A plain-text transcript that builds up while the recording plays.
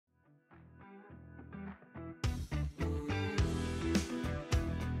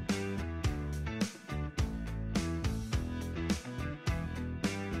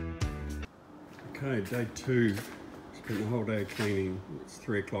Okay, day 2. Spent the whole day cleaning. It's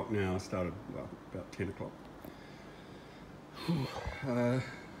 3 o'clock now. I started about 10 o'clock.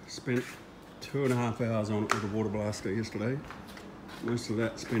 Spent 2.5 hours on it with a water blaster yesterday. Most of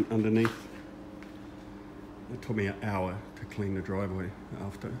that spent underneath. It took me an hour to clean the driveway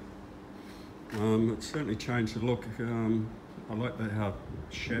after. It certainly changed the look. I like how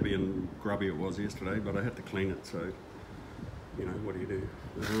shabby and grubby it was yesterday, but I had to clean it, so, you know, what do you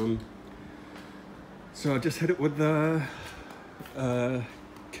do? So I just hit it with the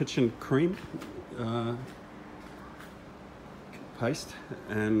kitchen cream paste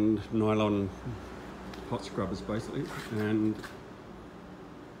and nylon hot scrubbers basically, and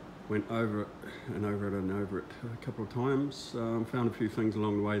went over it and over it and over it a couple of times. Found a few things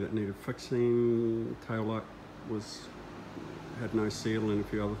along the way that needed fixing. Tail light had no seal and a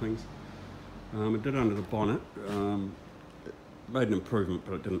few other things. I did under the bonnet. It made an improvement,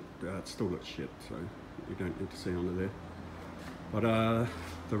 but it didn't. It still looks shit, so you don't need to see under there. But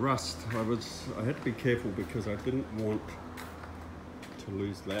the rust, I had to be careful because I didn't want to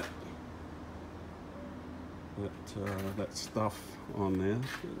lose that stuff on there.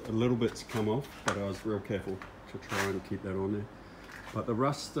 A little bit's come off, but I was real careful to try and keep that on there. But the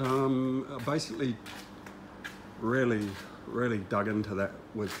rust, basically really dug into that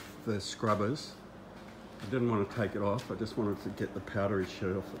with the scrubbers. I didn't want to take it off. I just wanted to get the powdery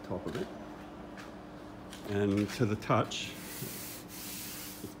shit off the top of it. And to the touch,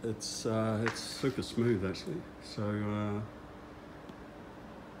 it's super smooth actually. So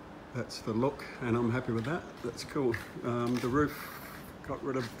that's the look, and I'm happy with that. That's cool. The roof got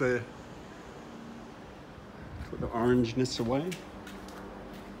rid of put the orangeness away.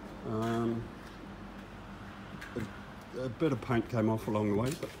 A bit of paint came off along the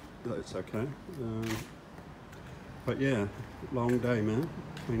way, but that's okay. But yeah, long day, man,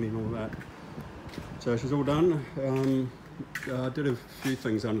 cleaning all that. So she's all done. I did a few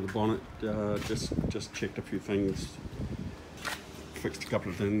things under the bonnet, just checked a few things, fixed a couple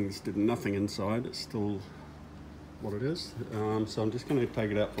of things, did nothing inside. It's still what it is. So I'm just going to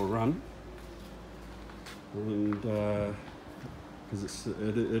take it out for a run, and because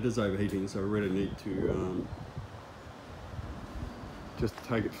it is overheating, so I really need to just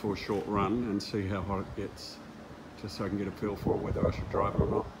take it for a short run and see how hot it gets, just so I can get a feel for whether I should drive it or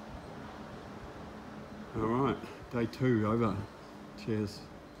not. All right, day 2 over. Cheers.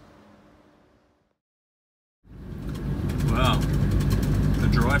 Wow, the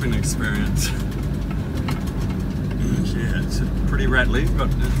driving experience. Yeah, it's pretty rattly, but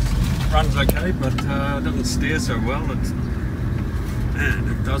it runs okay, but it doesn't steer so well. And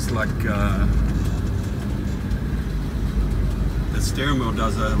it does like the steering wheel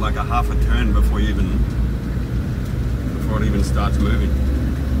does like a half a turn before it even starts moving.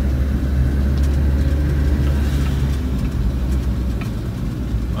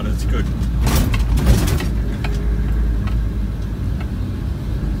 But it's good.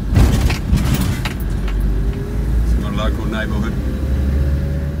 It's my local neighbourhood.